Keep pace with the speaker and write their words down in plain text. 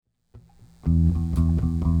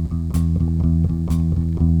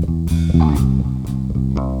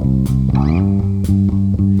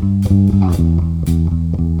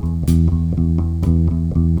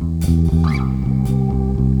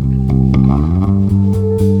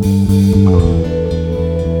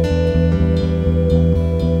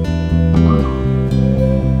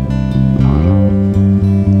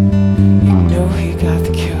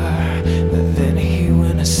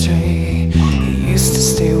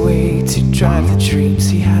drive the dreams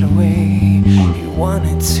he had away. He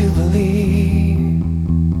wanted to believe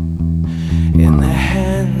in the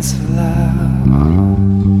hands of love.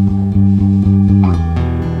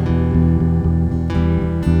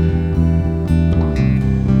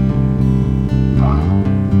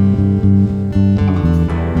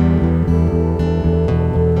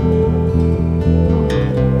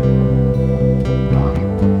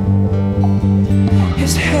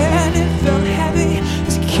 His head, it felt heavy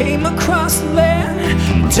as he came across the land.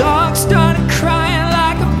 Dogs started crying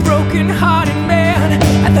like a broken-hearted man.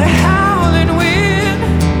 At the howling wind,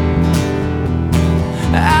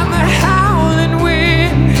 at the howling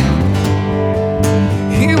wind.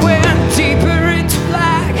 He went deeper into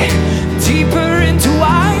black, deeper into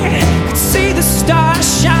white. Could see the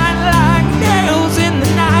stars shine like nails in the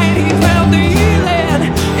night. He felt the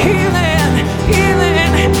healing, healing,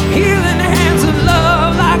 healing, healing hands of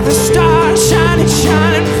love, like the stars shining,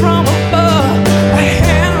 shining from above. A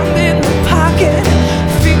hand in the pocket,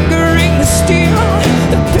 fingering the steel.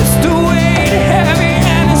 The pistol weighed heavy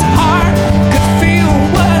and his heart could feel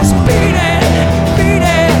was beating,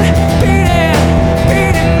 beating, beating,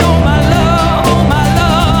 beating. Oh my love, oh my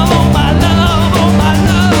love, oh my love, oh my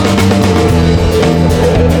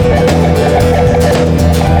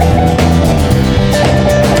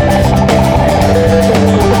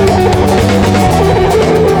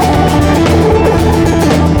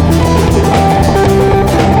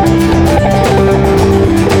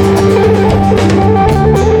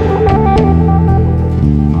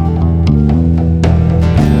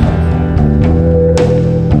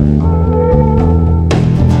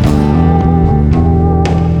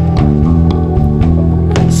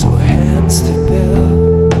So hands to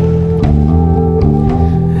build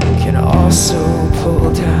can also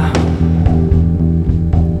pull down.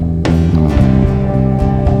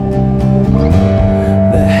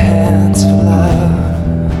 The hands of love.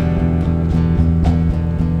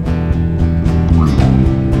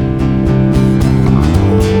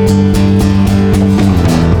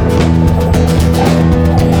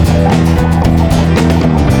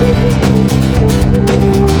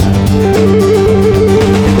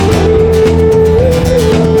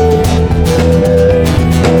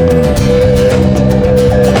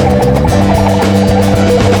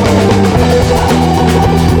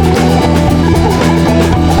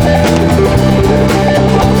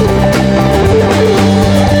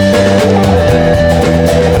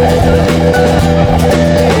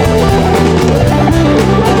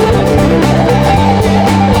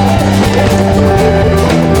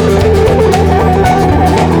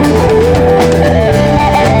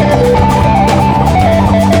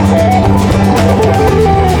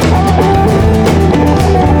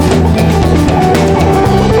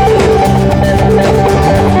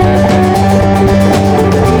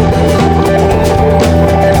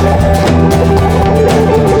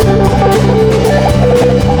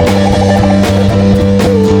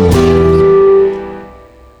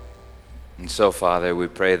 And so, Father, we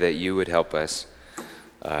pray that you would help us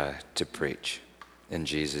to preach. In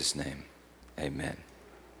Jesus' name, amen.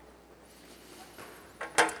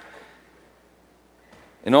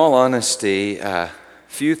 In all honesty,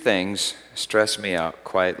 few things stress me out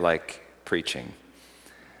quite like preaching.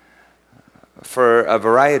 For a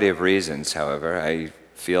variety of reasons, however, I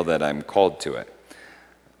feel that I'm called to it.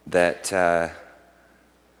 That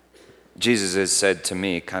Jesus has said to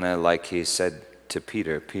me, kind of like he said to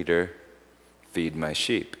Peter, Peter, feed my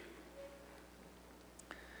sheep.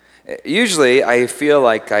 Usually I feel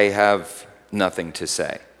like I have nothing to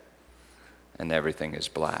say and everything is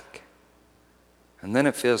black. And then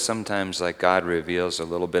it feels sometimes like God reveals a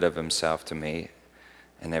little bit of himself to me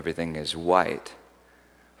and everything is white.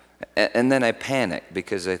 And then I panic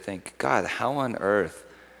because I think, God, how on earth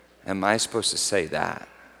am I supposed to say that?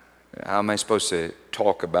 How am I supposed to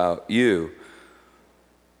talk about you?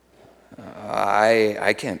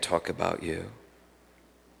 I can't talk about you.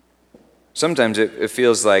 Sometimes it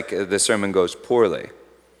feels like the sermon goes poorly.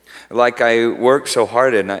 Like I work so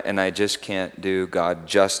hard and I just can't do God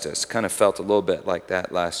justice. Kind of felt a little bit like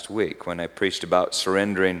that last week when I preached about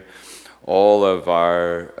surrendering all of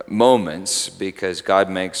our moments because God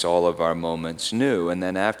makes all of our moments new. And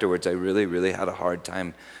then afterwards I really had a hard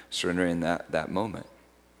time surrendering that moment.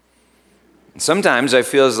 Sometimes I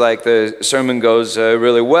feels like the sermon goes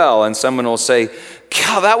really well, and someone will say,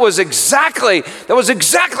 "God, that was exactly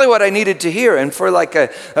what I needed to hear." And for like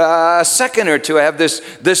a second or two, I have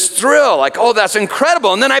this thrill, like, "Oh, that's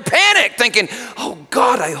incredible!" And then I panic, thinking, "Oh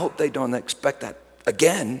God, I hope they don't expect that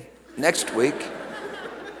again next week."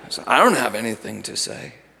 So I don't have anything to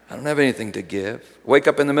say. I don't have anything to give. Wake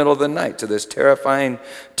up in the middle of the night to this terrifying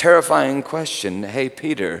question. Hey,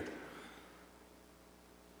 Peter,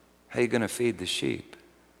 how are you going to feed the sheep?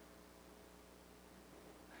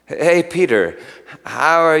 Hey, Peter,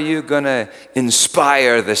 how are you going to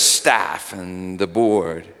inspire the staff and the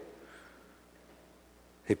board?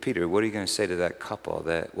 Hey, Peter, what are you going to say to that couple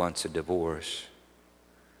that wants a divorce?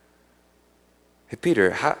 Hey,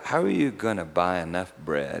 Peter, how are you going to buy enough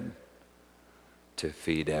bread to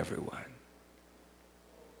feed everyone?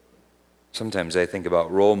 Sometimes I think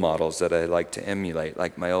about role models that I like to emulate,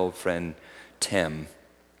 like my old friend Tim.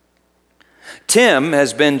 Tim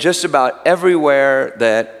has been just about everywhere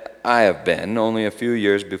that I have been, only a few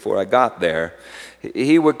years before I got there.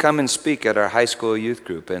 He would come and speak at our high school youth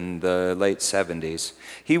group in the late 70s.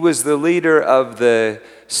 He was the leader of the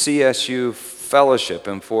CSU fellowship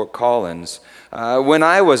in Fort Collins. When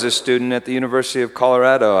I was a student at the University of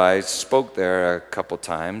Colorado, I spoke there a couple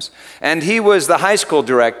times. And he was the high school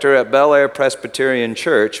director at Bel Air Presbyterian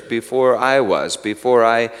Church before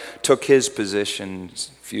I took his position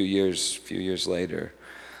a few years later.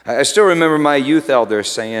 I still remember my youth elder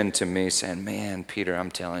saying to me, man, Peter, I'm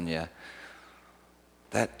telling you,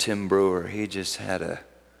 that Tim Brewer, he just had a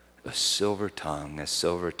silver tongue.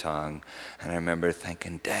 And I remember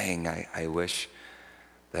thinking, dang, I wish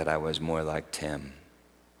that I was more like Tim.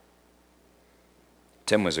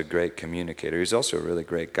 Tim was a great communicator. He was also a really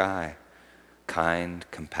great guy. Kind,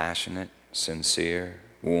 compassionate, sincere,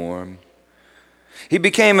 warm. He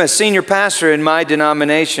became a senior pastor in my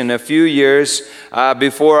denomination a few years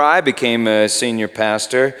before I became a senior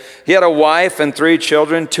pastor. He had a wife and 3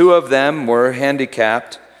 children. 2 of them were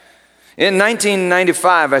handicapped. In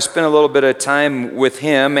 1995, I spent a little bit of time with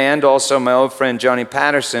him and also my old friend Johnny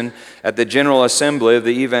Patterson at the General Assembly of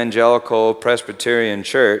the Evangelical Presbyterian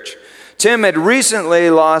Church. Tim had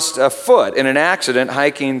recently lost a foot in an accident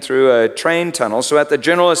hiking through a train tunnel. So at the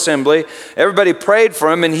General Assembly, everybody prayed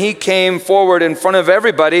for him, and he came forward in front of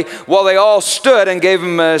everybody while they all stood and gave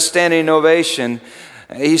him a standing ovation.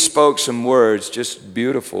 He spoke some words, just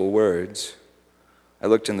beautiful words. I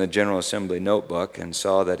looked in the General Assembly notebook and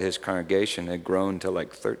saw that his congregation had grown to like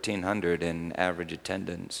 1,300 in average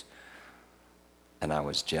attendance, and I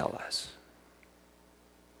was jealous.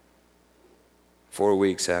 4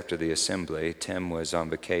 weeks after the assembly, Tim was on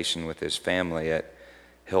vacation with his family at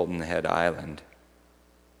Hilton Head Island.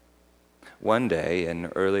 One day in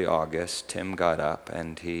early August, Tim got up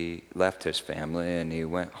and he left his family and he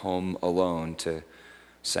went home alone to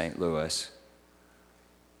St. Louis.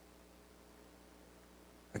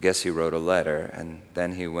 I guess he wrote a letter, and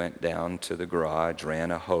then he went down to the garage,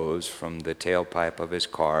 ran a hose from the tailpipe of his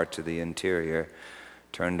car to the interior,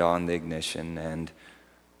 turned on the ignition, and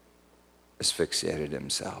asphyxiated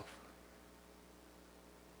himself,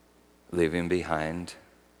 leaving behind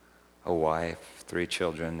a wife, 3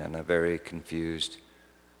 children, and a very confused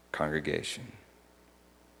congregation.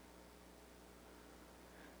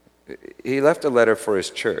 He left a letter for his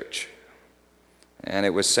church, and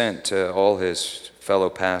it was sent to all his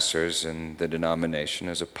fellow pastors in the denomination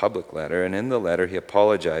as a public letter, and in the letter he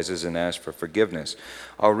apologizes and asks for forgiveness.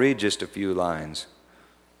 I'll read just a few lines.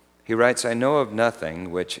 He writes, I know of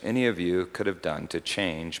nothing which any of you could have done to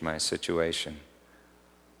change my situation.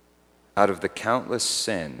 Out of the countless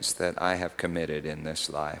sins that I have committed in this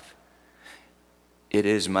life, it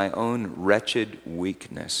is my own wretched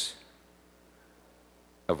weakness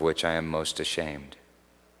of which I am most ashamed.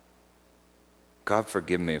 God,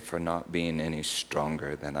 forgive me for not being any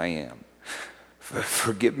stronger than I am.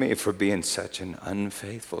 Forgive me for being such an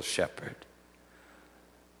unfaithful shepherd.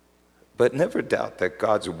 But never doubt that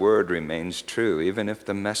God's word remains true, even if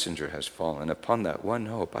the messenger has fallen. Upon that one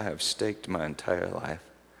hope I have staked my entire life.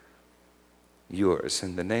 Yours,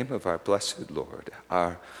 in the name of our blessed Lord,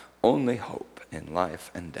 our only hope in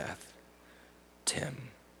life and death, Tim.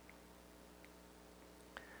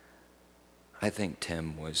 I think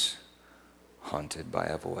Tim was haunted by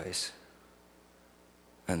a voice.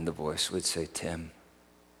 And the voice would say, Tim,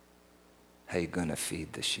 how you gonna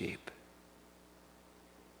feed the sheep?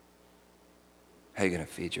 How you going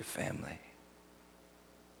to feed your family?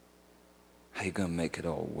 How you going to make it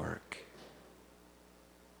all work?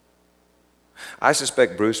 I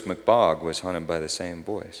suspect Bruce McBogg was haunted by the same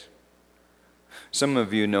voice. Some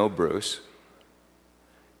of you know Bruce.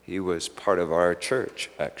 He was part of our church,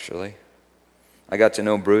 actually. I got to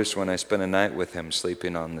know Bruce when I spent a night with him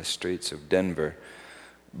sleeping on the streets of Denver.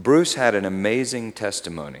 Bruce had an amazing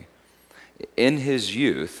testimony. In his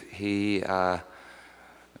youth, he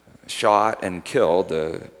shot and killed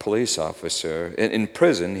a police officer. In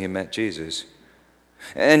prison, he met Jesus.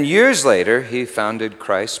 And years later, he founded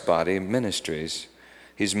Christ's Body Ministries.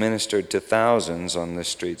 He's ministered to thousands on the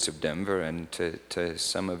streets of Denver, and to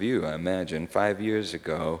some of you, I imagine. 5 years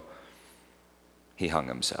ago, he hung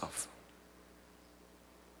himself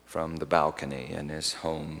from the balcony in his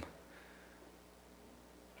home.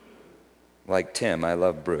 Like Tim, I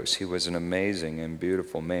love Bruce. He was an amazing and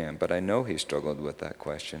beautiful man, but I know he struggled with that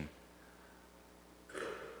question.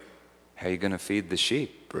 How are you going to feed the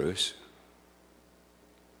sheep, Bruce?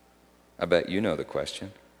 I bet you know the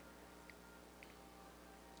question.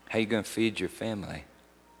 How are you going to feed your family?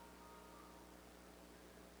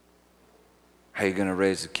 How are you going to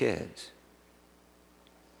raise the kids?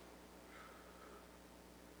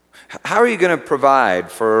 How are you going to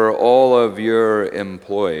provide for all of your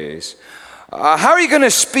employees? How are you going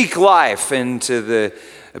to speak life into the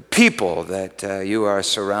people that you are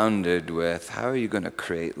surrounded with? How are you going to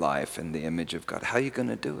create life in the image of God? How are you going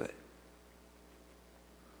to do it?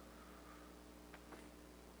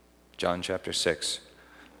 John chapter 6,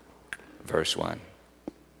 verse 1.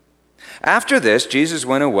 After this, Jesus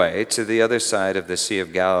went away to the other side of the Sea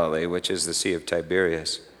of Galilee, which is the Sea of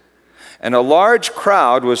Tiberias. And a large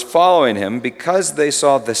crowd was following him because they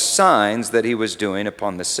saw the signs that he was doing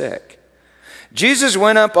upon the sick. Jesus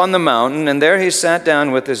went up on the mountain, and there he sat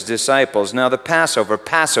down with his disciples. Now the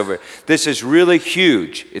Passover, this is really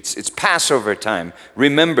huge. It's Passover time.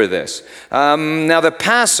 Remember this. Now the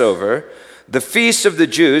Passover, the feast of the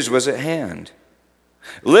Jews, was at hand.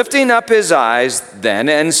 Lifting up his eyes then,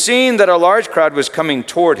 and seeing that a large crowd was coming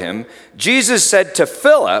toward him, Jesus said to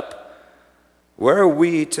Philip, "Where are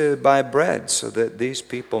we to buy bread so that these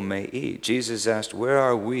people may eat?" Jesus asked, "Where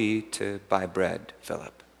are we to buy bread,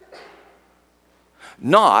 Philip?"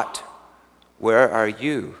 Not, "Where are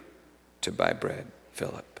you to buy bread,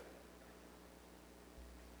 Philip?"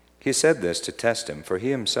 He said this to test him, for he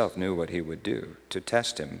himself knew what he would do. To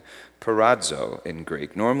test him, paradzo in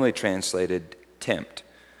Greek, normally translated tempt.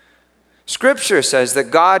 Scripture says that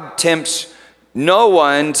God tempts no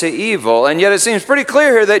one to evil, and yet it seems pretty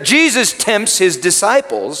clear here that Jesus tempts his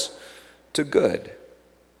disciples to good.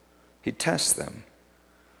 He tests them.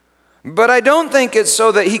 But I don't think it's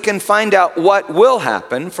so that he can find out what will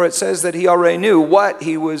happen, for it says that he already knew what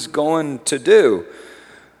he was going to do.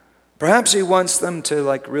 Perhaps he wants them to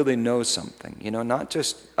really know something, not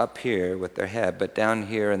just up here with their head, but down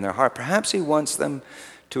here in their heart. Perhaps he wants them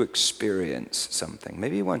to experience something.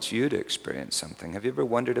 Maybe he wants you to experience something. Have you ever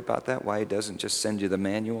wondered about that? Why he doesn't just send you the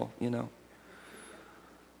manual,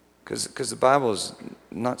 Because the Bible is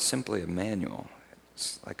not simply a manual.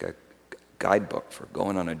 It's like a guidebook for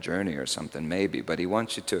going on a journey or something, maybe. But he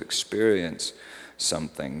wants you to experience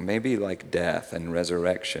something, maybe like death and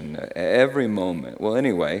resurrection every moment. Well,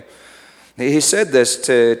 anyway, he said this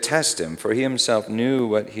to test him, for he himself knew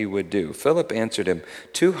what he would do. Philip answered him,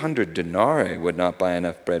 200 denarii would not buy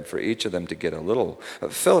enough bread for each of them to get a little.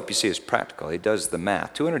 Philip, you see, is practical. He does the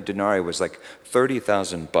math. 200 denarii was like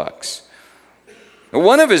 $30,000.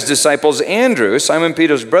 One of his disciples, Andrew, Simon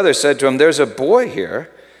Peter's brother, said to him, "There's a boy here,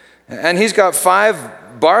 and he's got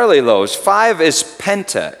 5 barley loaves." 5 is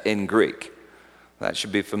penta in Greek. That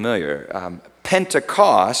should be familiar.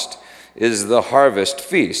 Pentecost is the harvest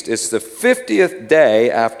feast. It's the 50th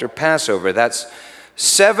day after Passover. That's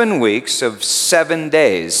 7 weeks of 7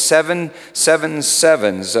 days. 7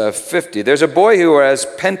 sevens of 50. There's a boy who has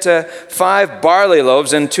 5 barley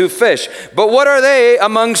loaves and 2 fish. But what are they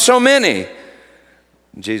among so many?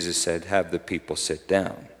 Jesus said, "Have the people sit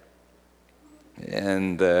down."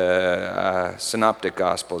 In the Synoptic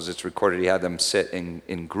Gospels, it's recorded he had them sit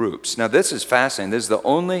in groups. Now, this is fascinating. This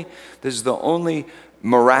is the only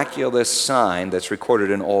miraculous sign that's recorded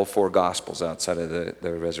in all 4 Gospels outside of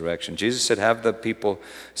the resurrection. Jesus said, "Have the people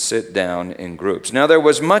sit down in groups." Now, there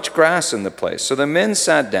was much grass in the place, so the men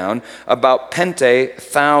sat down, about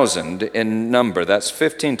 10,000 in number. That's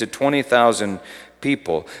 15 to 20,000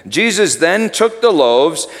 people. Jesus then took the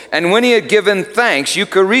loaves, and when he had given thanks,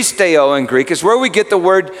 Eucharisteo in Greek is where we get the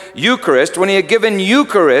word Eucharist. When he had given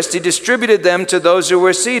Eucharist, he distributed them to those who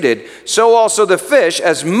were seated. So also the fish,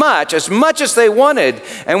 as much as they wanted.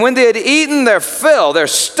 And when they had eaten their fill, their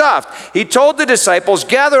stuffed, he told the disciples,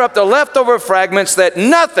 "Gather up the leftover fragments that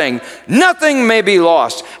nothing may be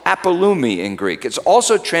lost." Apolumi in Greek. It's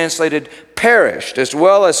also translated perished as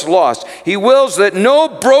well as lost. He wills that no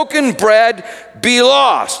broken bread be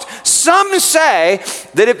lost. Some say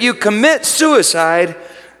that if you commit suicide,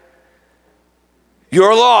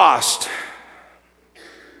 you're lost.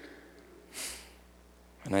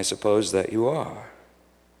 And I suppose that you are.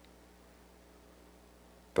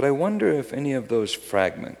 But I wonder if any of those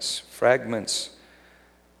fragments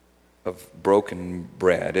of broken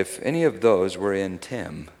bread, if any of those were in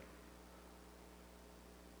Tim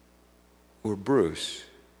or Bruce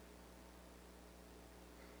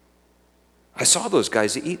I saw those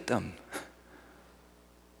guys eat them.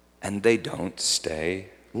 And they don't stay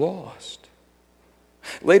lost.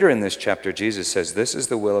 Later in this chapter, Jesus says, this is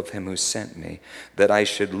the will of him who sent me, that I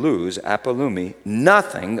should lose, apolumi,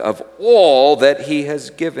 nothing of all that he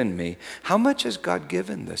has given me. How much has God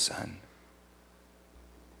given the Son?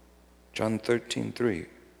 John 13:3.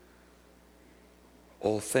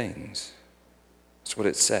 All things. That's what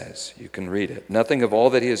it says. You can read it. Nothing of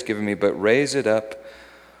all that he has given me, but raise it up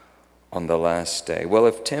on the last day. Well,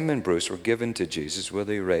 if Tim and Bruce were given to Jesus, will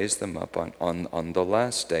he raise them up on the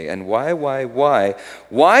last day? And why?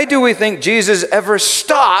 Why do we think Jesus ever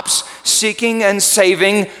stops seeking and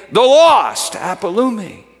saving the lost?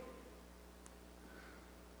 Apolumi.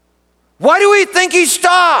 Why do we think he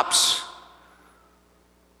stops?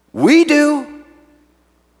 We do.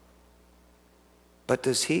 But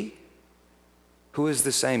does he? Who is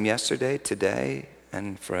the same yesterday, today,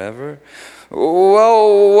 and forever?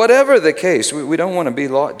 Well, whatever the case, we don't want to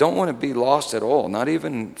be lost at all, not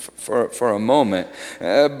even for a moment.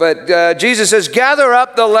 But Jesus says, gather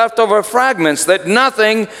up the leftover fragments that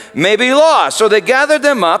nothing may be lost. So they gathered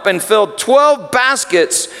them up and filled 12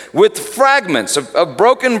 baskets with fragments of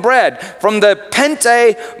broken bread from the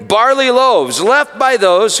pente barley loaves left by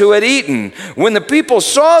those who had eaten. When the people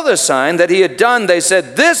saw the sign that he had done, they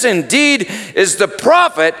said, this indeed is the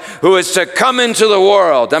prophet who is to come into the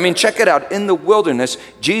world. I mean, check it out. In the wilderness,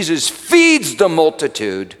 Jesus feeds the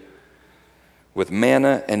multitude with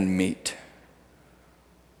manna and meat.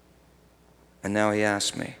 And now he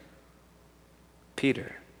asks me,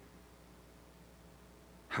 Peter,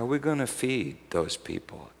 how are we going to feed those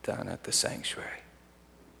people down at the sanctuary?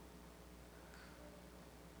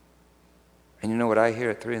 And you know what I hear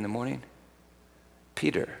at 3 a.m?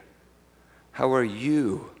 Peter, how are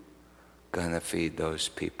you going to feed those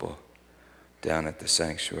people down at the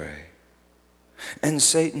sanctuary? And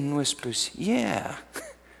Satan whispers, yeah,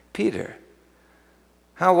 Peter,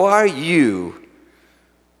 how are you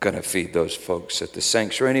going to feed those folks at the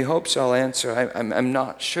sanctuary? And he hopes I'll answer, I'm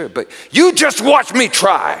not sure, but you just watch me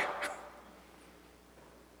try.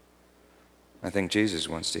 I think Jesus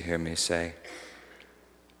wants to hear me say,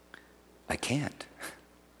 I can't.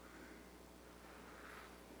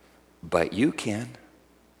 But you can.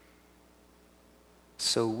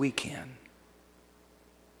 So we can.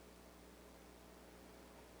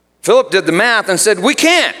 Philip did the math and said, we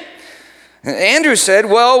can't. Andrew said,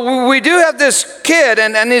 well, we do have this kid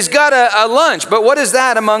and he's got a lunch, but what is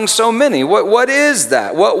that among so many? What is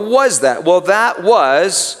that? What was that? Well,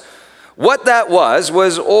 what that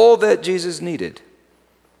was all that Jesus needed.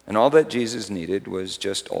 And all that Jesus needed was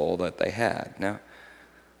just all that they had. Now,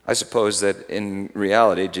 I suppose that in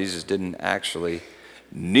reality, Jesus didn't actually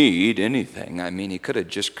need anything. I mean, he could have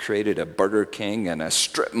just created a Burger King and a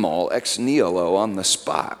strip mall ex nihilo on the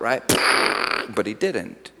spot, right? But he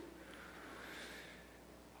didn't.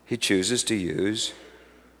 He chooses to use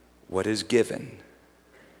what is given.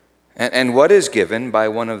 And what is given by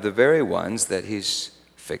one of the very ones that he's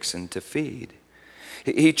fixing to feed.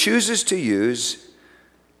 He chooses to use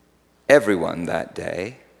everyone that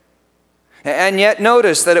day. And yet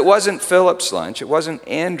notice that it wasn't Philip's lunch, it wasn't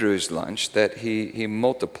Andrew's lunch that he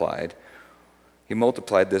multiplied. He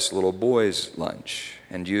multiplied this little boy's lunch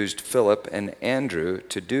and used Philip and Andrew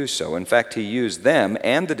to do so. In fact, he used them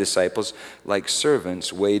and the disciples like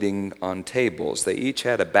servants waiting on tables. They each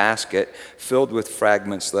had a basket filled with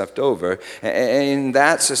fragments left over. In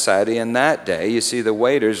that society, in that day, you see the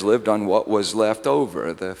waiters lived on what was left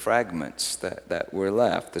over, the fragments that were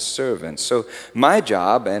left, the servants. So my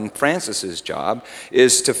job and Francis's job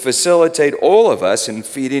is to facilitate all of us in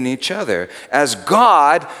feeding each other as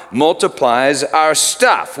God multiplies our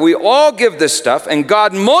stuff. We all give this stuff and God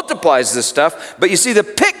multiplies this stuff, but you see, the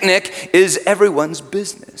picnic is everyone's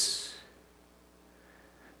business.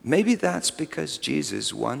 Maybe that's because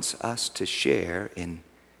Jesus wants us to share in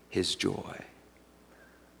his joy.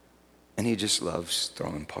 And he just loves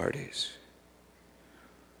throwing parties.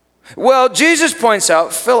 Well, Jesus points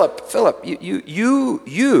out, Philip,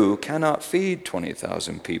 you cannot feed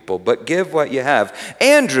 20,000 people, but give what you have.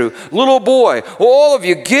 Andrew, little boy, all of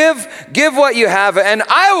you, give what you have, and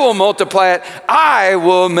I will multiply it. I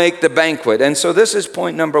will make the banquet. And so this is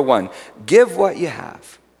point number 1. Give what you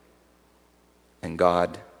have, and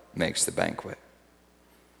God makes the banquet.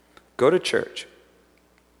 Go to church.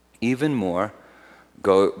 Even more,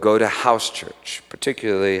 go to house church,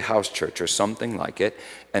 particularly house church or something like it,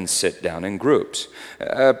 and sit down in groups.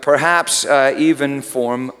 Perhaps even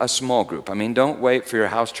form a small group. I mean, don't wait for your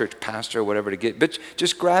house church pastor or whatever to get, but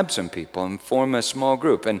just grab some people and form a small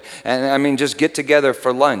group. And I mean, just get together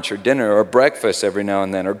for lunch or dinner or breakfast every now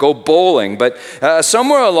and then, or go bowling. But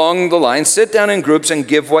somewhere along the line, sit down in groups and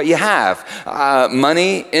give what you have.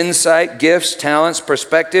 Money, insight, gifts, talents,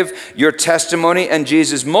 perspective, your testimony, and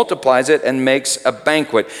Jesus multiplies it and makes a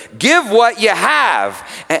banquet. Give what you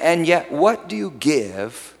have. And yet, what do you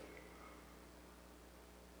give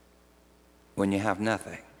when you have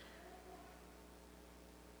nothing?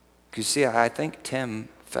 You see, I think Tim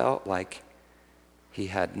felt like he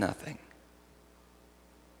had nothing.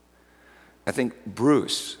 I think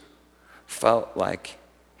Bruce felt like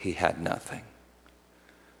he had nothing.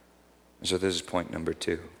 So this is point number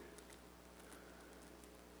 2.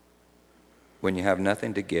 When you have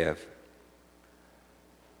nothing to give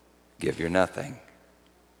your nothing.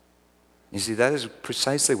 You see, that is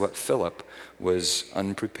precisely what Philip was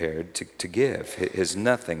unprepared to give, his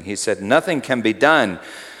nothing. He said, nothing can be done,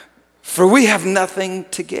 for we have nothing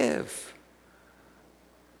to give.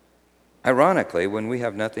 Ironically, when we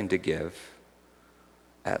have nothing to give,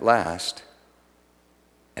 at last,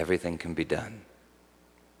 everything can be done.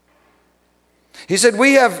 He said,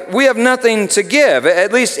 we have nothing to give.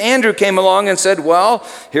 At least Andrew came along and said, well,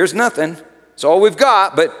 here's nothing. It's all we've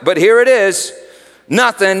got, but here it is.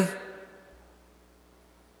 Nothing.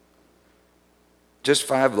 Just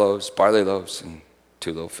 5 loaves, barley loaves, and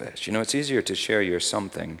 2 little fish. You know, it's easier to share your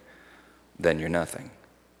something than your nothing.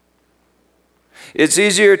 It's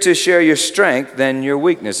easier to share your strength than your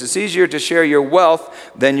weakness. It's easier to share your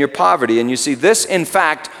wealth than your poverty. And you see, this, in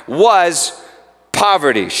fact, was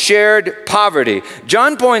poverty, shared poverty.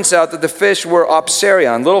 John points out that the fish were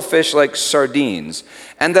opsarion, little fish like sardines,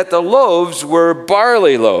 and that the loaves were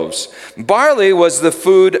barley loaves. Barley was the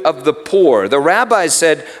food of the poor. The rabbis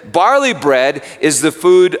said barley bread is the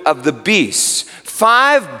food of the beasts.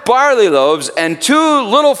 5 barley loaves and 2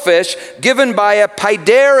 little fish given by a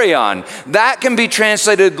paidarion. That can be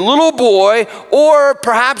translated little boy, or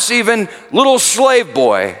perhaps even little slave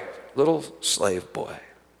boy. Little slave boy.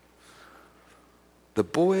 The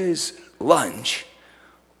boy's lunch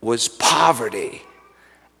was poverty.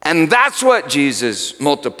 And that's what Jesus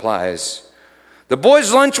multiplies. The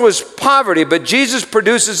boy's lunch was poverty, but Jesus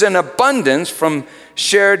produces an abundance from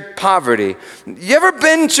shared poverty. You ever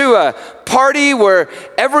been to a party where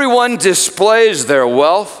everyone displays their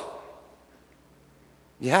wealth?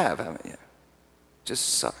 You have, haven't you? Just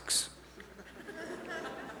sucks.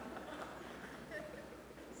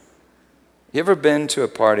 You ever been to a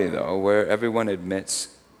party, though, where everyone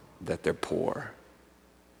admits that they're poor?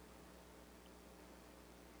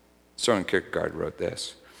 Soren Kierkegaard wrote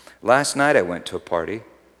this. Last night I went to a party.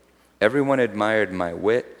 Everyone admired my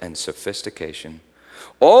wit and sophistication.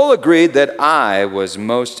 All agreed that I was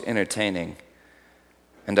most entertaining.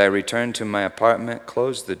 And I returned to my apartment,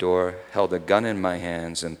 closed the door, held a gun in my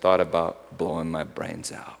hands, and thought about blowing my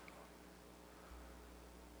brains out.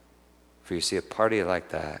 For you see, a party like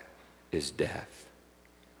that is death.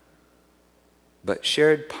 But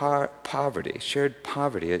shared poverty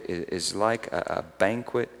is like a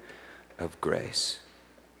banquet of grace.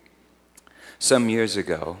 Some years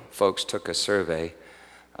ago, folks took a survey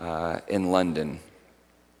in London,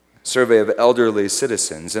 survey of elderly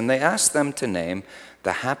citizens, and they asked them to name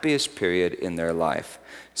the happiest period in their life.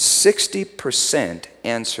 60%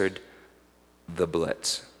 answered the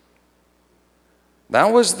Blitz.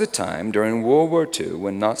 That was the time during World War II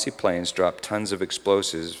when Nazi planes dropped tons of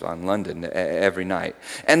explosives on London every night.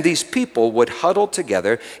 And these people would huddle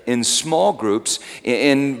together in small groups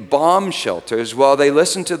in bomb shelters while they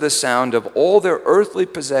listened to the sound of all their earthly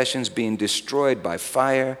possessions being destroyed by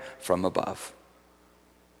fire from above.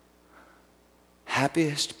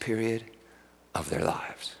 Happiest period of their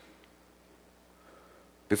lives.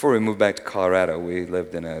 Before we moved back to Colorado, we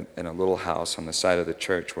lived in a little house on the side of the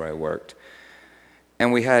church where I worked.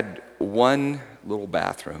 And we had one little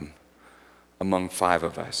bathroom among 5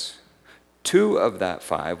 of us. 2 of that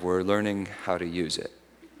 5 were learning how to use it.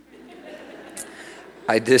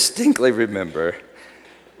 I distinctly remember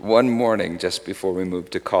one morning just before we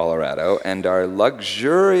moved to Colorado, and our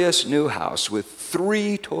luxurious new house with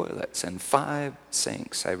 3 toilets and 5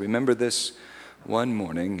 sinks. I remember this one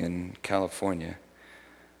morning in California.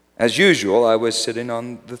 As usual, I was sitting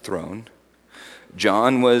on the throne.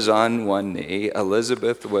 John was on one knee,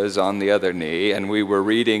 Elizabeth was on the other knee, and we were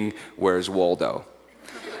reading Where's Waldo?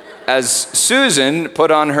 As Susan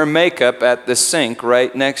put on her makeup at the sink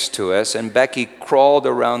right next to us, and Becky crawled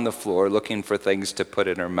around the floor looking for things to put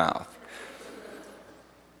in her mouth.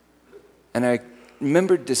 And I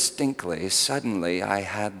remember distinctly, suddenly I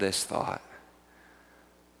had this thought.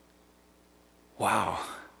 Wow,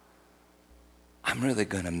 I'm really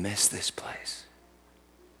going to miss this place.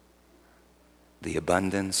 The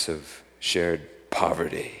abundance of shared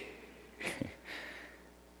poverty.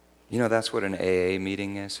 You know, that's what an AA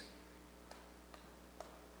meeting is.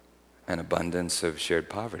 An abundance of shared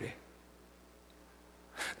poverty.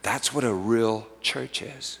 That's what a real church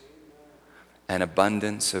is. An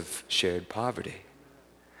abundance of shared poverty.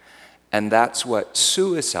 And that's what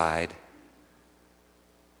suicide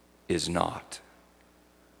is not.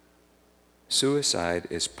 Suicide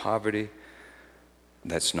is poverty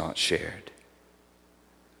that's not shared.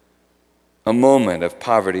 A moment of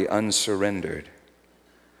poverty unsurrendered.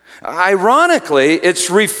 Ironically, it's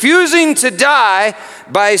refusing to die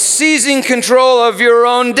by seizing control of your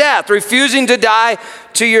own death, refusing to die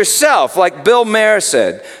to yourself, like Bill Maher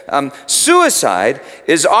said. Suicide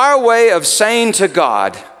is our way of saying to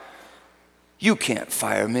God, you can't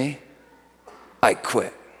fire me. I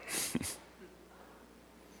quit.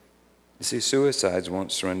 You see, suicides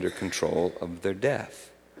won't surrender control of their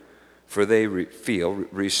death, for they feel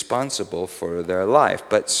responsible for their life.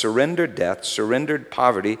 But surrendered death, surrendered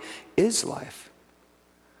poverty is life.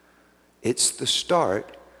 It's the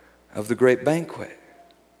start of the great banquet.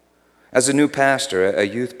 As a new pastor, a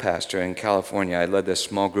youth pastor in California, I led this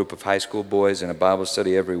small group of high school boys in a Bible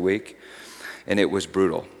study every week, and it was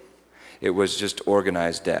brutal. It was just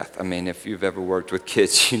organized death. I mean, if you've ever worked with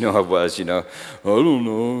kids, you know it was, I don't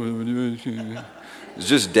know. It's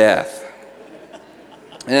just death.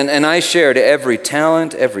 And I shared every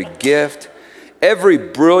talent, every gift, every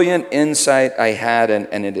brilliant insight I had,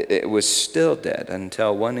 and it was still dead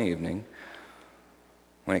until one evening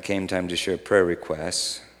when it came time to share prayer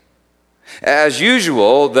requests. As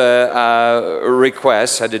usual, the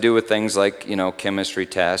requests had to do with things like, chemistry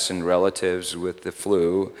tests and relatives with the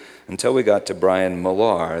flu, until we got to Brian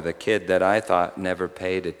Millar, the kid that I thought never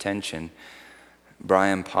paid attention.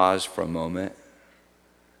 Brian paused for a moment,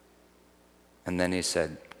 and then he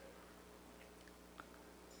said,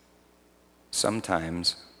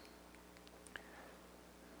 sometimes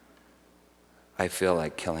I feel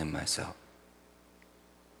like killing myself.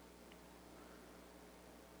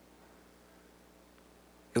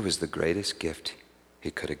 It was the greatest gift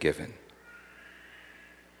he could have given.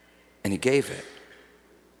 And he gave it.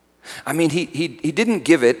 I mean, he didn't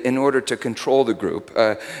give it in order to control the group,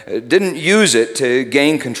 didn't use it to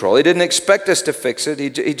gain control. He didn't expect us to fix it.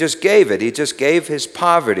 He just gave it. He just gave his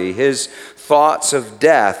poverty, his thoughts of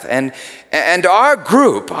death. And our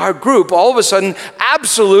group all of a sudden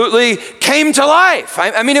absolutely came to life.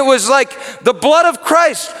 I mean, it was like the blood of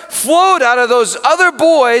Christ flowed out of those other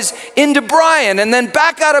boys into Brian, and then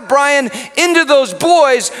back out of Brian into those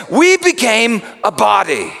boys. We became a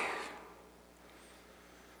body.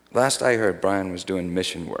 Last I heard, Brian was doing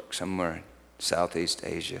mission work somewhere in Southeast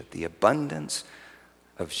Asia. The abundance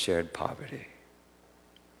of shared poverty.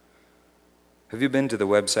 Have you been to the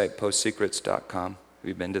website postsecrets.com? Have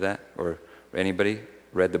you been to that? Or anybody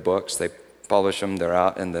read the books? They publish them. They're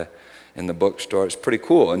out in the bookstore. It's pretty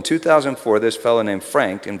cool. In 2004, this fellow named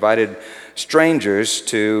Frank invited strangers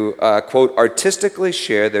to, quote, artistically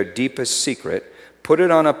share their deepest secret, put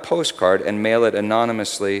it on a postcard, and mail it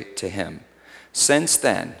anonymously to him. Since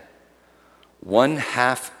then,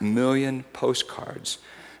 500,000 postcards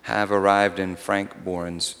have arrived in Frank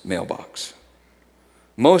Bourne's mailbox.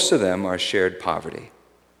 Most of them are shared poverty.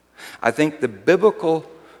 I think the biblical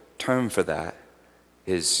term for that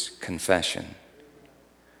is confession.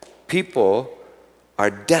 People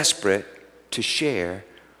are desperate to share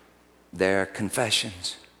their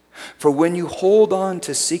confessions. For when you hold on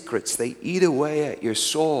to secrets, they eat away at your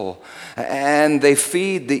soul, and they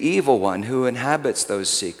feed the evil one who inhabits those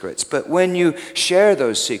secrets. But when you share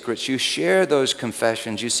those secrets, you share those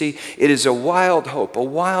confessions, you see, it is a wild hope, a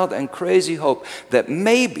wild and crazy hope that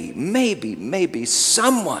maybe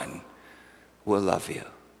someone will love you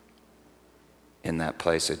in that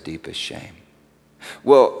place of deepest shame.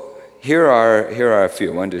 Well, here are a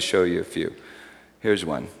few. I wanted to show you a few. Here's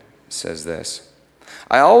one. It says this.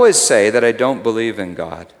 I always say that I don't believe in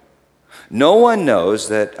God. No one knows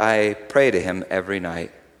that I pray to him every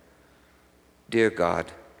night. Dear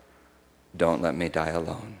God, don't let me die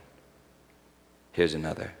alone. Here's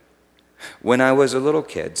another. When I was a little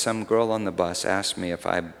kid, some girl on the bus asked me if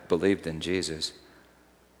I believed in Jesus.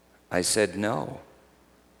 I said no.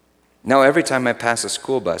 Now every time I pass a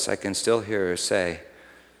school bus, I can still hear her say,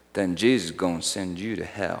 then Jesus is going to send you to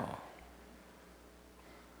hell.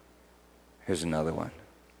 Here's another one.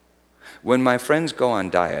 When my friends go on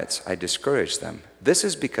diets, I discourage them. This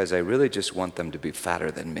is because I really just want them to be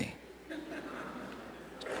fatter than me.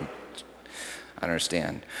 I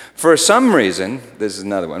understand. For some reason, this is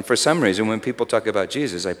another one. For some reason, when people talk about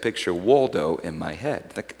Jesus, I picture Waldo in my head.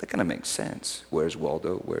 That kind of makes sense. Where's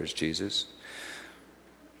Waldo? Where's Jesus?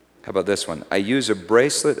 How about this one? I use a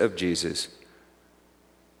bracelet of Jesus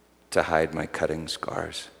to hide my cutting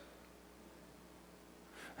scars.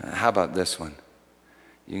 How about this one?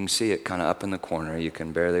 You can see it kind of up in the corner. You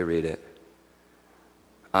can barely read it.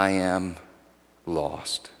 I am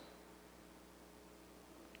lost.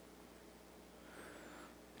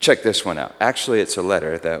 Check this one out. Actually, it's a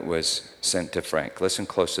letter that was sent to Frank. Listen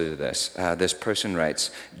closely to this. This person writes,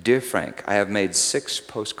 Dear Frank, I have made 6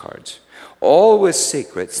 postcards, all with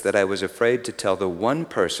secrets that I was afraid to tell the one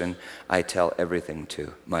person I tell everything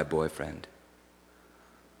to, my boyfriend.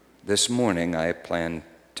 This morning, I planned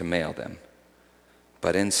to mail them,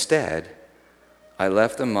 but instead, I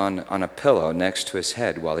left them on a pillow next to his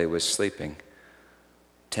head while he was sleeping.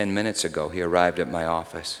 10 minutes ago, he arrived at my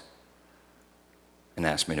office and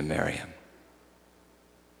asked me to marry him.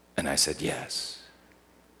 And I said yes.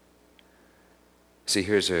 See,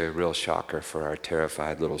 here's a real shocker for our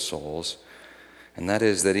terrified little souls. And that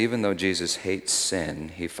is that even though Jesus hates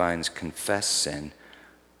sin, he finds confessed sin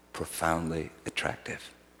profoundly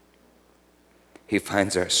attractive. He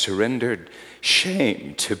finds our surrendered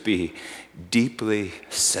shame to be deeply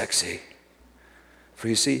sexy. For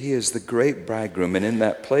you see, he is the great bridegroom, and in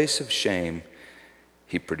that place of shame,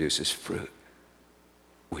 he produces fruit,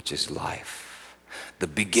 which is life, the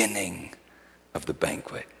beginning of the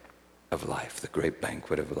banquet of life, the great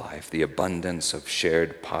banquet of life, the abundance of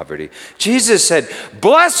shared poverty. Jesus said,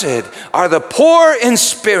 Blessed are the poor in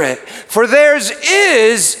spirit, for theirs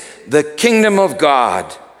is the kingdom of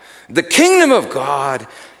God. The kingdom of God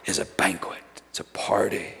is a banquet. It's a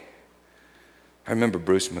party. I remember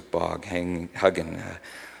Bruce hugging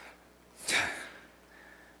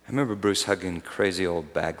crazy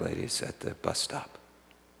old bag ladies at the bus stop.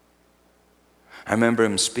 I remember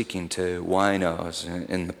him speaking to winos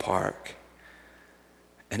in the park.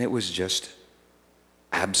 And it was just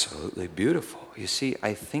absolutely beautiful. You see,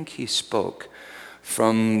 I think he spoke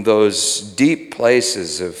from those deep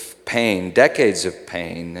places of pain, decades of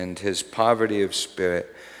pain, and his poverty of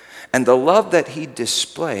spirit. And the love that he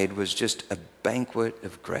displayed was just a banquet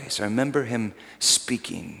of grace. I remember him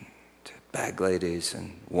speaking to bag ladies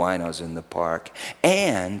and winos in the park.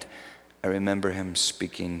 And I remember him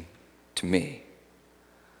speaking to me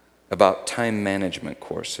about time management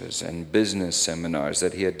courses and business seminars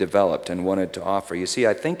that he had developed and wanted to offer. You see,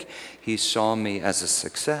 I think he saw me as a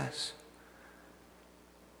success.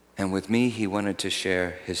 And with me, he wanted to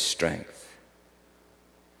share his strength.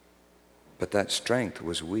 But that strength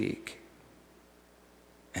was weak.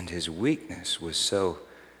 And his weakness was so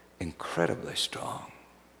incredibly strong.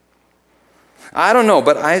 I don't know,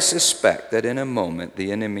 but I suspect that in a moment,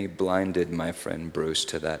 the enemy blinded my friend Bruce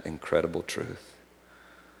to that incredible truth.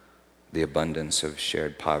 The abundance of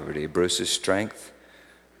shared poverty. Bruce's strength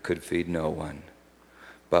could feed no one.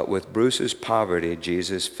 But with Bruce's poverty,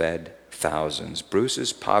 Jesus fed thousands.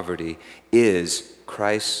 Bruce's poverty is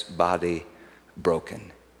Christ's body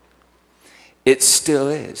broken. It still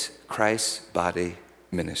is Christ's body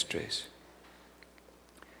ministries.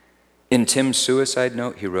 In Tim's suicide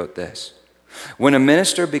note, he wrote this: When a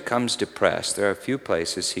minister becomes depressed, there are few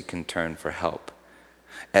places he can turn for help,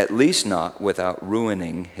 at least not without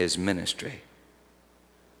ruining his ministry.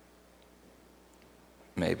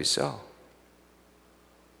 Maybe so.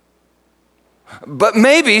 But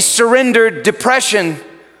maybe surrendered depression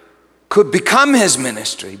could become his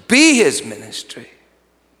ministry, be his ministry.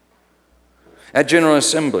 At General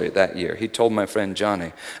Assembly that year, he told my friend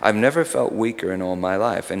Johnny, I've never felt weaker in all my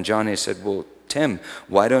life. And Johnny said, well, Tim,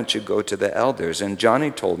 why don't you go to the elders? And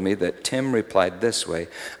Johnny told me that Tim replied this way,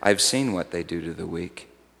 I've seen what they do to the weak.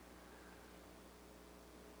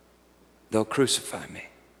 They'll crucify me.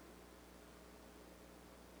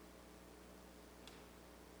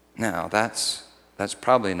 Now, that's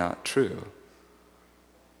probably not true.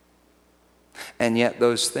 And yet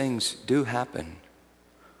those things do happen.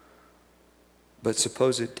 But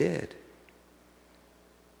suppose it did.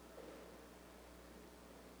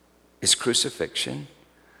 Is crucifixion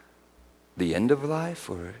the end of life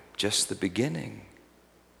or just the beginning?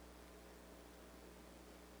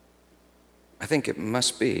 I think it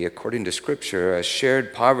must be, according to Scripture, a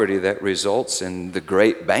shared poverty that results in the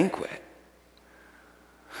great banquet.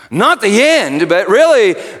 Not the end, but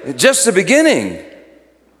really just the beginning.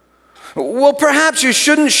 Well, perhaps you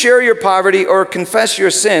shouldn't share your poverty or confess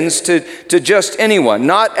your sins to just anyone.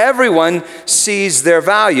 Not everyone sees their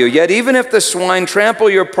value. Yet even if the swine trample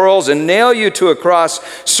your pearls and nail you to a cross,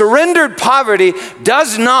 surrendered poverty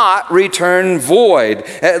does not return void.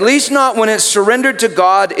 At least not when it's surrendered to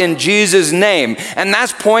God in Jesus' name. And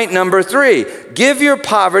that's point number 3. Give your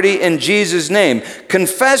poverty in Jesus' name.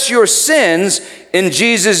 Confess your sins in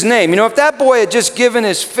Jesus' name. You know, if that boy had just given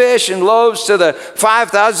his fish and loaves to the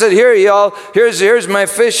 5,000, said, here y'all, here's my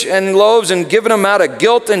fish and loaves, and given them out of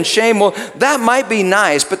guilt and shame, well, that might be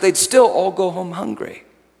nice, but they'd still all go home hungry.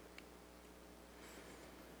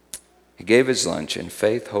 He gave his lunch in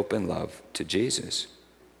faith, hope, and love to Jesus.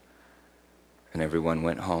 And everyone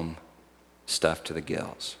went home stuffed to the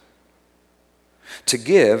gills. To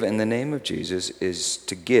give in the name of Jesus is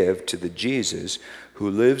to give to the Jesus who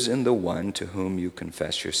lives in the one to whom you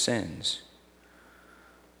confess your sins.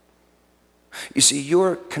 You see,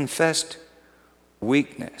 your confessed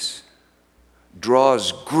weakness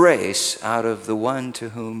draws grace out of the one to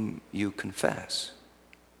whom you confess.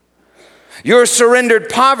 Your surrendered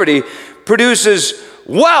poverty produces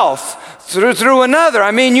wealth through another.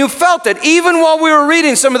 I mean, you felt it. Even while we were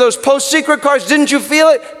reading some of those post-secret cards, didn't you feel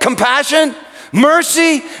it? Compassion,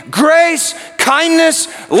 mercy, grace, kindness,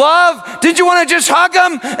 love. Did you want to just hug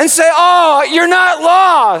them and say, oh, you're not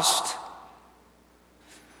lost?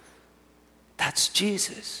 That's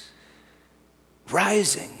Jesus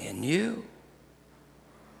rising in you.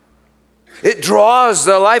 It draws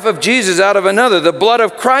the life of Jesus out of another, the blood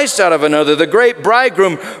of Christ out of another, the great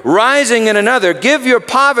bridegroom rising in another. Give your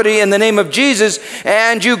poverty in the name of Jesus,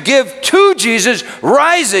 and you give to Jesus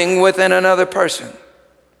rising within another person.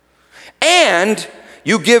 And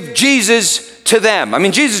you give Jesus to them. I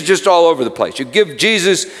mean, Jesus is just all over the place. You give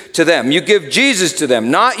Jesus to them. You give Jesus to them.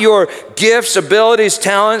 Not your gifts, abilities,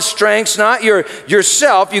 talents, strengths, not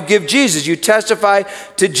yourself. You give Jesus. You testify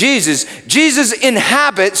to Jesus. Jesus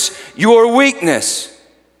inhabits your weakness.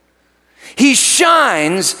 He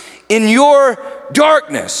shines in your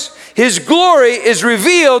darkness. His glory is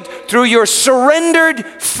revealed through your surrendered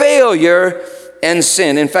failure and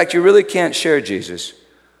sin. In fact, you really can't share Jesus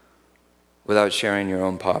without sharing your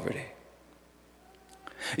own poverty.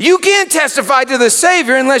 You can't testify to the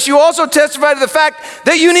Savior unless you also testify to the fact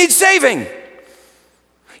that you need saving.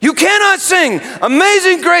 You cannot sing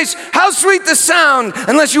Amazing Grace, how sweet the sound,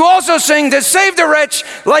 unless you also sing to save the wretch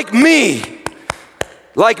like me.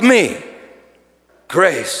 Like me.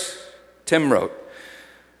 Grace. Tim wrote,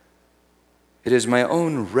 it is my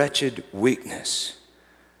own wretched weakness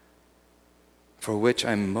for which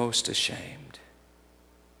I'm most ashamed.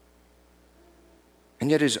 And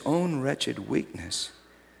yet his own wretched weakness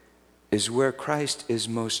is where Christ is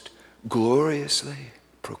most gloriously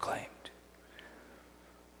proclaimed.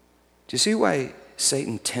 Do you see why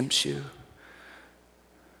Satan tempts you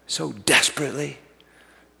so desperately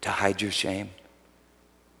to hide your shame?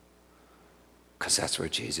 Because that's where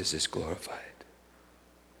Jesus is glorified.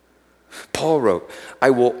 Paul wrote, I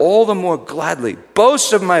will all the more gladly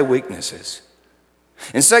boast of my weaknesses.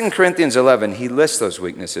 In 2 Corinthians 11, he lists those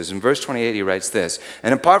weaknesses. In verse 28, he writes this,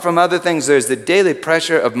 and apart from other things, there's the daily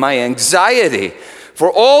pressure of my anxiety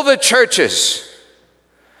for all the churches.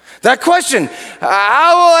 That question,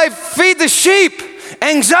 how will I feed the sheep?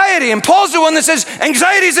 Anxiety. And Paul's the one that says,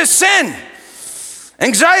 anxiety is a sin.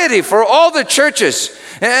 Anxiety for all the churches.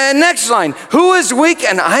 And next line, who is weak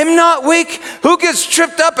and I'm not weak? Who gets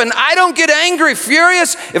tripped up and I don't get angry,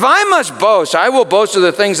 furious? If I must boast, I will boast of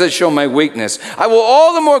the things that show my weakness. I will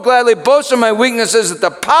all the more gladly boast of my weaknesses that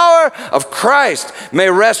the power of Christ may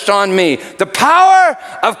rest on me. The power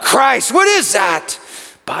of Christ. What is that?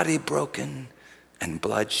 Body broken and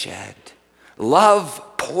blood shed. Love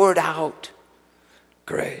poured out.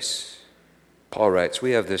 Grace. Paul writes,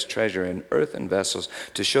 we have this treasure in earthen vessels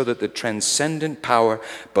to show that the transcendent power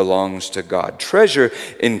belongs to God. Treasure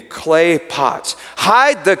in clay pots.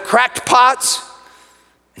 Hide the cracked pots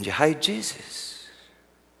and you hide Jesus.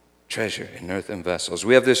 Treasure in earthen vessels.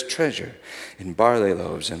 We have this treasure in barley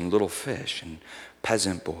loaves and little fish and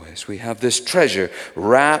peasant boys. We have this treasure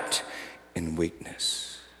wrapped in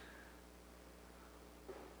weakness.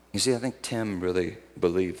 You see, I think Tim really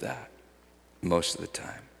believed that most of the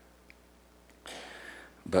time.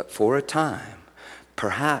 But for a time,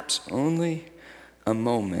 perhaps only a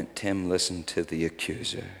moment, Tim listened to the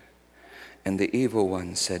accuser. And the evil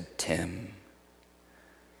one said, Tim,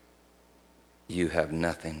 you have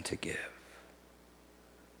nothing to give.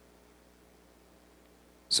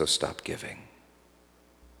 So stop giving.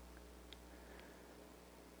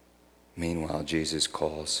 Meanwhile, Jesus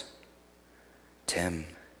calls, Tim,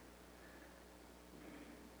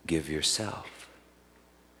 give yourself.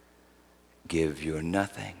 give your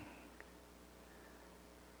nothing,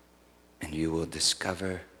 and you will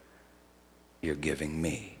discover you're giving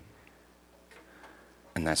me.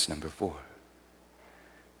 And that's number 4.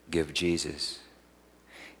 Give Jesus.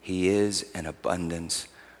 He is an abundance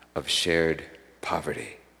of shared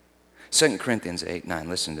poverty. 2 Corinthians 8:9.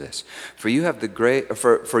 Listen to this. For you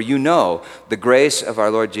know the grace of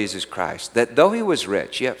our Lord Jesus Christ, that though he was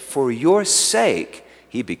rich, yet for your sake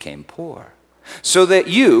he became poor, so that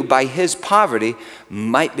you, by his poverty,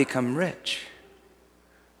 might become rich.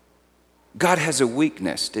 God has a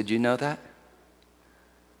weakness. Did you know that?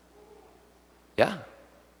 Yeah.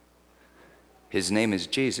 His name is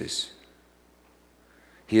Jesus.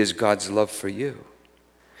 He is God's love for you,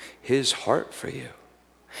 his heart for you.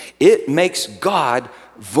 It makes God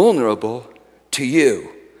vulnerable to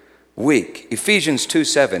you, weak. Ephesians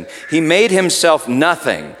 2:7. He made himself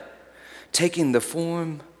nothing, taking the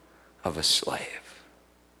form of a slave,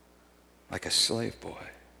 like a slave boy.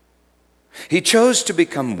 He chose to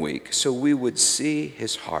become weak so we would see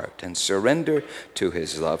his heart and surrender to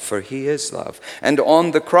his love, for he is love. And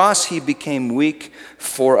on the cross, he became weak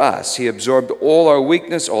for us. He absorbed all our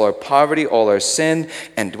weakness, all our poverty, all our sin.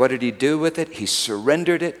 And what did he do with it? He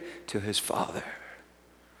surrendered it to his Father,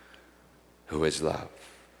 who is love.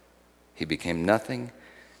 He became nothing,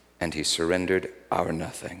 and he surrendered our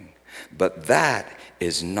nothing. But that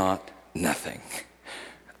is not nothing.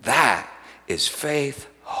 That is faith,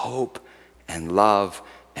 hope, and love,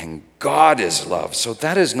 and God is love. So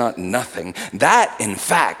that is not nothing. That, in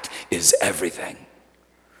fact, is everything.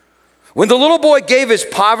 When the little boy gave his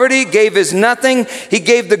poverty, gave his nothing, he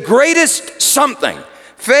gave the greatest something: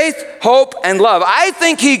 faith, hope, and love. I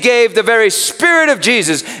think he gave the very Spirit of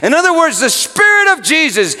Jesus. In other words, the Spirit of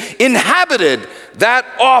Jesus inhabited that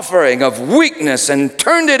offering of weakness and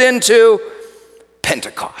turned it into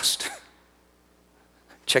Pentecost.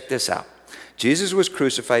 Check this out. Jesus was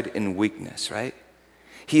crucified in weakness, right?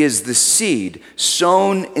 He is the seed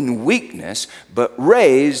sown in weakness, but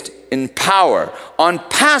raised in power. On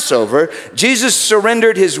Passover, Jesus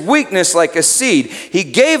surrendered his weakness like a seed. He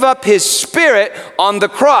gave up his spirit on the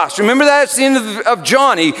cross. Remember that? It's the end of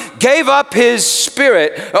John. He gave up his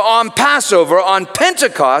spirit on Passover. On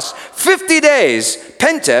Pentecost, 50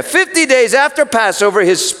 days after Passover,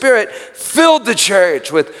 his spirit filled the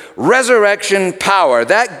church with resurrection power.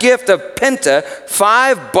 That gift of Penta,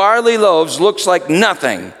 5 barley loaves, looks like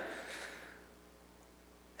nothing.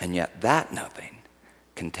 And yet that nothing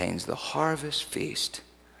contains the harvest feast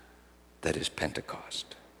that is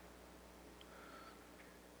Pentecost.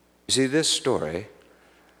 You see, this story,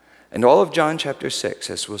 and all of John chapter 6,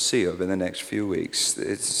 as we'll see over the next few weeks,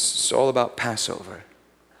 it's all about Passover,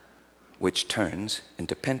 which turns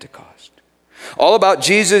into Pentecost. All about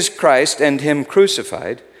Jesus Christ and him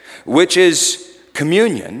crucified, which is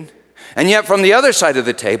communion. And yet from the other side of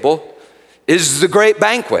the table is the great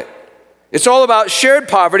banquet. It's all about shared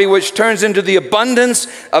poverty, which turns into the abundance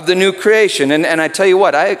of the new creation. And I tell you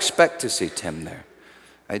what, I expect to see Tim there.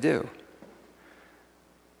 I do.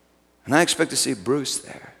 And I expect to see Bruce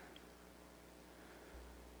there.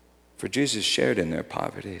 For Jesus shared in their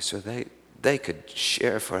poverty so they could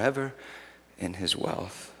share forever in his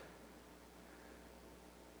wealth.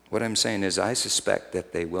 What I'm saying is, I suspect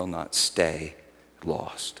that they will not stay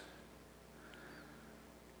lost.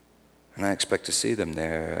 And I expect to see them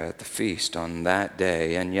there at the feast on that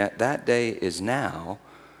day. And yet that day is now,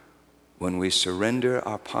 when we surrender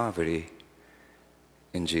our poverty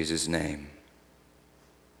in Jesus' name.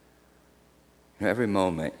 Every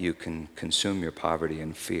moment you can consume your poverty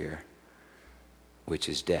in fear, which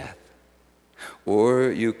is death.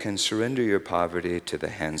 Or you can surrender your poverty to the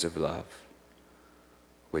hands of love,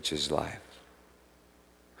 which is life.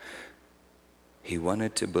 He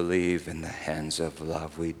wanted to believe in the hands of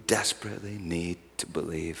love. We desperately need to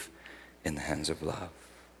believe in the hands of love.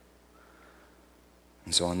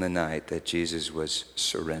 And so on the night that Jesus was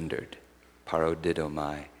surrendered,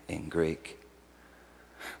 parodidomai in Greek,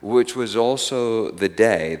 which was also the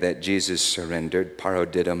day that Jesus surrendered,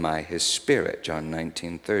 parodidomai, his spirit, John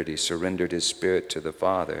 19:30, surrendered his spirit to the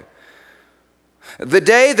Father. The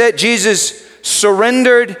day that Jesus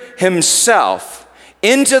surrendered himself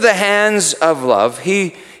into the hands of love,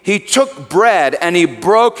 he took bread and he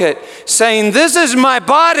broke it, saying, "This is my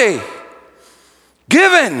body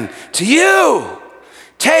given to you.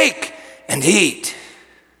 Take and eat.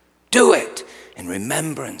 Do it in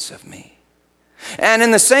remembrance of me." And in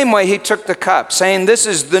the same way, he took the cup, saying, "This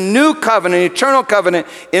is the new covenant, eternal covenant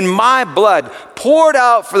in my blood, poured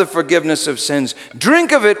out for the forgiveness of sins.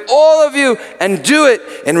 Drink of it, all of you, and do it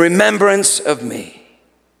in remembrance of me."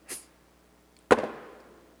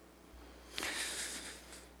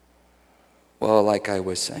 Well, like I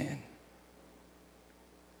was saying,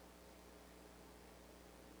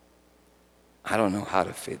 I don't know how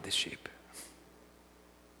to feed the sheep.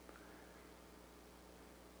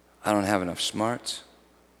 I don't have enough smarts.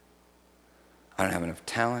 I don't have enough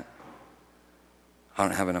talent. I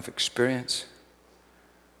don't have enough experience.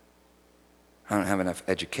 I don't have enough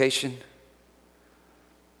education.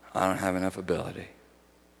 I don't have enough ability.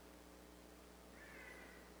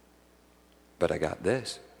 But I got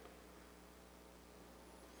this.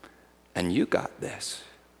 And you got this.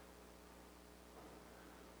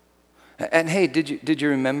 And hey, did you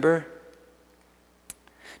remember?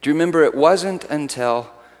 Do you remember it wasn't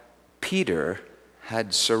until Peter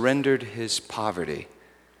had surrendered his poverty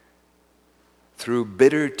through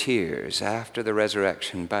bitter tears after the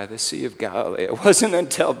resurrection by the Sea of Galilee? It wasn't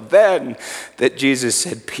until then that Jesus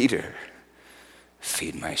said, Peter,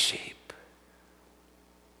 feed my sheep.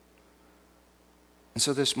 And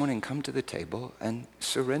so this morning, come to the table and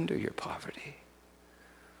surrender your poverty.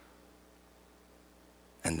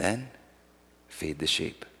 And then feed the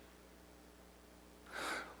sheep.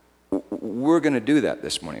 We're going to do that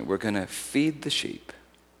this morning. We're going to feed the sheep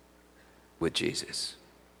with Jesus.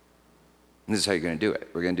 And this is how you're going to do it.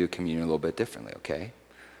 We're going to do communion a little bit differently, okay?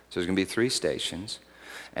 So there's going to be 3 stations.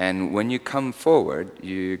 And when you come forward,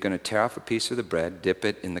 you're going to tear off a piece of the bread, dip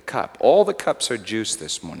it in the cup. All the cups are juice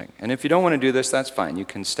this morning. And if you don't want to do this, that's fine. You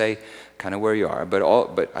can stay kind of where you are.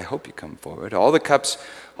 But I hope you come forward. All the cups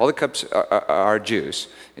are juice.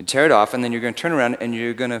 You tear it off, and then you're going to turn around, and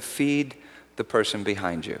you're going to feed the person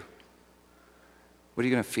behind you. What are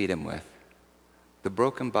you going to feed him with? The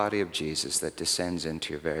broken body of Jesus that descends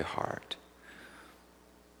into your very heart.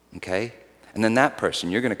 Okay? And then that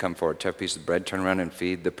person, you're going to come forward, tear a piece of bread, turn around and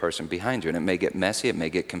feed the person behind you. And it may get messy, it may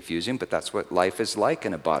get confusing, but that's what life is like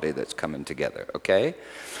in a body that's coming together, okay?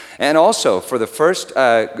 And also, for the first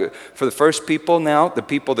people now,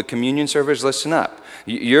 the communion servers, listen up.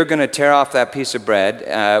 You're going to tear off that piece of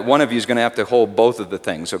bread. One of you is going to have to hold both of the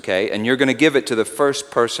things, okay? And you're going to give it to the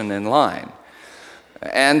first person in line.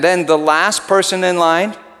 And then the last person in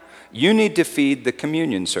line, you need to feed the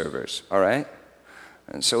communion servers, all right?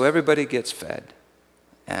 And so everybody gets fed.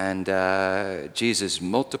 And Jesus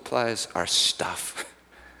multiplies our stuff,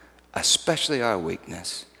 especially our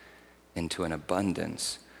weakness, into an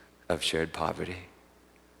abundance of shared poverty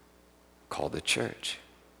called the church.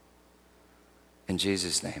 In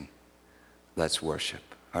Jesus' name, let's worship,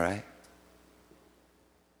 all right?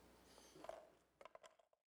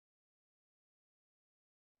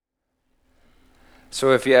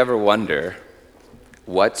 So if you ever wonder,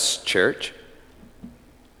 what's church?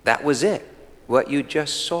 That was it, what you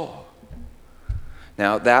just saw.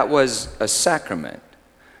 Now, that was a sacrament.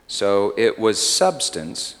 So it was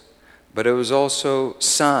substance, but it was also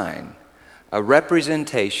sign, a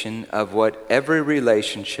representation of what every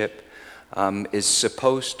relationship is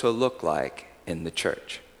supposed to look like in the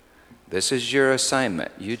church. This is your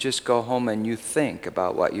assignment. You just go home and you think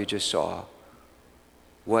about what you just saw,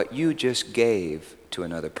 what you just gave to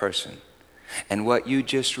another person, and what you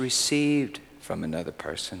just received from another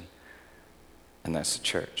person, and that's the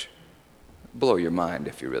church. Blow your mind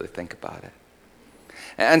if you really think about it.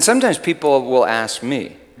 And sometimes people will ask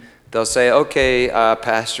me, they'll say, okay,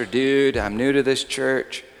 Pastor Dude, I'm new to this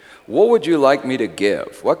church. What would you like me to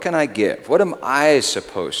give? What can I give? What am I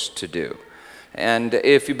supposed to do? And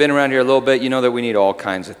if you've been around here a little bit, you know that we need all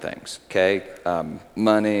kinds of things, okay?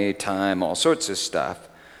 Money, time, all sorts of stuff.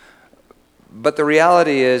 But the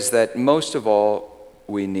reality is that most of all,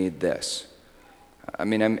 we need this. I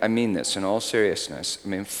mean this in all seriousness.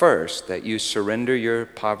 First, that you surrender your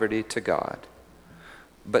poverty to God.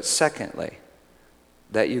 But secondly,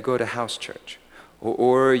 that you go to house church.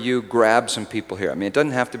 Or you grab some people here. It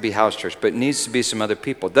doesn't have to be house church, but it needs to be some other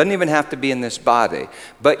people. It doesn't even have to be in this body.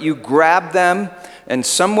 But you grab them, and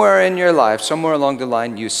somewhere in your life, somewhere along the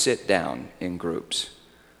line, you sit down in groups.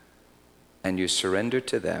 And you surrender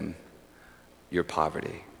to them your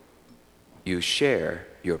poverty. You share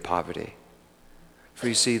your poverty. For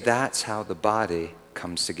you see, that's how the body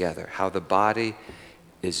comes together, how the body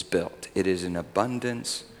is built. It is an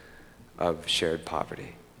abundance of shared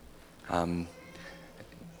poverty.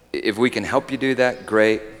 If we can help you do that,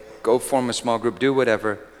 great. Go form a small group, do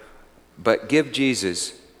whatever. But give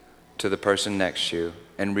Jesus to the person next to you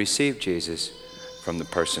and receive Jesus from the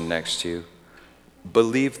person next to you.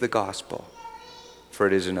 Believe the gospel, for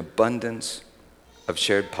it is an abundance of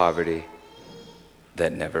shared poverty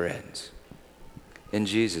that never ends. In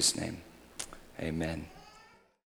Jesus' name, amen.